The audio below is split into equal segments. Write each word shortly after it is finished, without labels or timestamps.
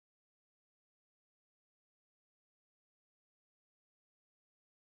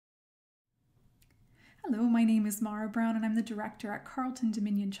Hello, my name is Mara Brown and I'm the director at Carleton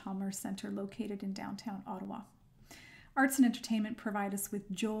Chalmers Centre located in downtown Ottawa. Arts and entertainment provide us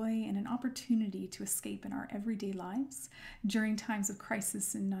with joy and an opportunity to escape in our everyday lives. During times of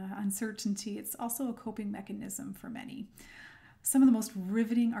crisis and uncertainty, it's also a coping mechanism for many. Some of the most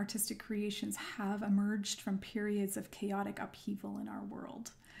riveting artistic creations have emerged from periods of chaotic upheaval in our world.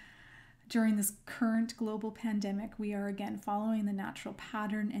 During this current global pandemic, we are again following the natural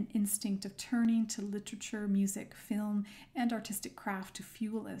pattern and instinct of turning to literature, music, film, and artistic craft to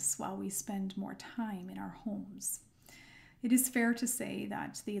fuel us while we spend more time in our homes. It is fair to say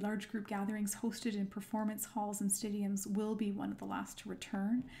that the large group gatherings hosted in performance halls and stadiums will be one of the last to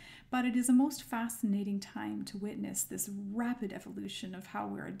return, but it is a most fascinating time to witness this rapid evolution of how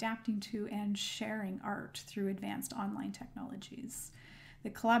we're adapting to and sharing art through advanced online technologies. The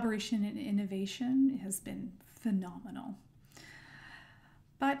collaboration and innovation has been phenomenal.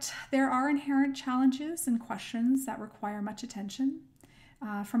 But there are inherent challenges and questions that require much attention.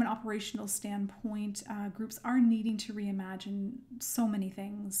 From an operational standpoint, groups are needing to reimagine so many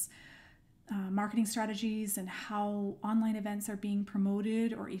things. Marketing strategies and how online events are being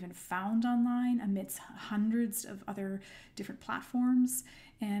promoted or even found online amidst hundreds of other different platforms.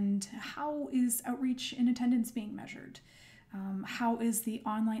 And how is outreach and attendance being measured? How is the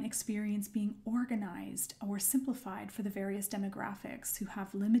online experience being organized or simplified for the various demographics who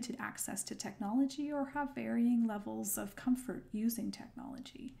have limited access to technology or have varying levels of comfort using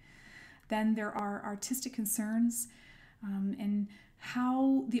technology? Then there are artistic concerns and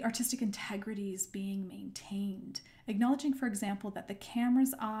how the artistic integrity is being maintained. Acknowledging, for example, that the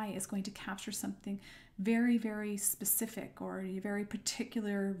camera's eye is going to capture something very, very specific or a very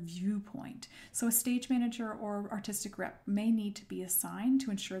particular viewpoint. So a stage manager or artistic rep may need to be assigned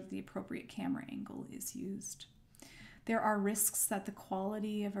to ensure that the appropriate camera angle is used. There are risks that the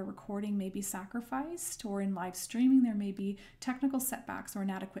quality of a recording may be sacrificed, or in live streaming there may be technical setbacks or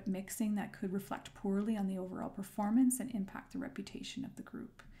inadequate mixing that could reflect poorly on the overall performance and impact the reputation of the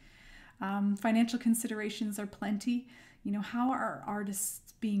group. Financial considerations are plenty. How are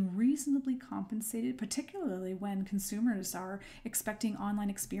artists being reasonably compensated, particularly when consumers are expecting online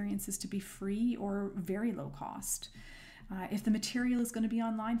experiences to be free or very low cost? If the material is going to be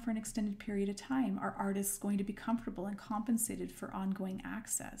online for an extended period of time, are artists going to be comfortable and compensated for ongoing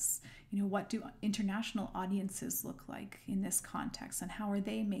access? What do international audiences look like in this context, and how are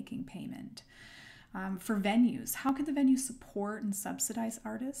they making payment? For venues, how can the venue support and subsidize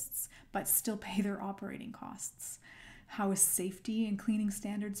artists but still pay their operating costs? How is safety and cleaning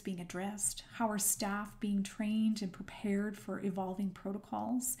standards being addressed? How are staff being trained and prepared for evolving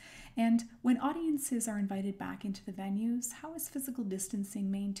protocols? And when audiences are invited back into the venues, how is physical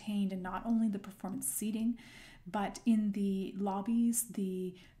distancing maintained in not only the performance seating, but in the lobbies,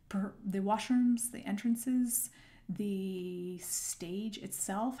 the washrooms, the entrances, the stage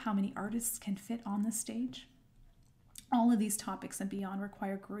itself? How many artists can fit on the stage? All of these topics and beyond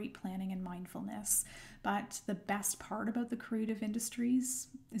require great planning and mindfulness, but the best part about the creative industries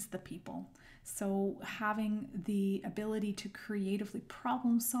is the people. So having the ability to creatively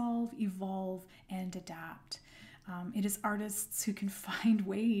problem solve, evolve, and adapt. It is artists who can find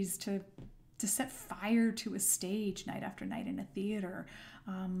ways to set fire to a stage night after night in a theater.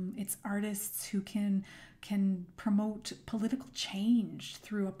 It's artists who can promote political change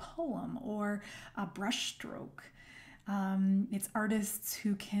through a poem or a brushstroke. It's artists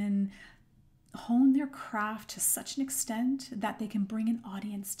who can hone their craft to such an extent that they can bring an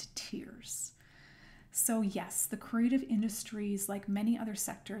audience to tears. So yes, the creative industries, like many other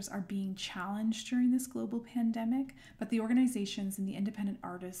sectors, are being challenged during this global pandemic, but the organizations and the independent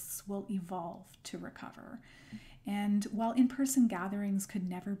artists will evolve to recover. And while in-person gatherings could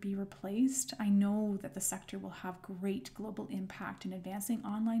never be replaced, I know that the sector will have great global impact in advancing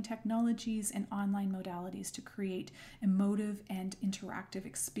online technologies and online modalities to create emotive and interactive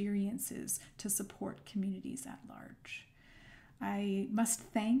experiences to support communities at large. I must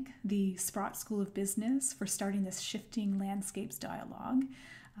thank the Sprott School of Business for starting this Shifting Landscapes dialogue.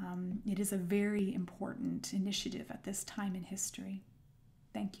 It is a very important initiative at this time in history.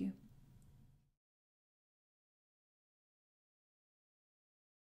 Thank you.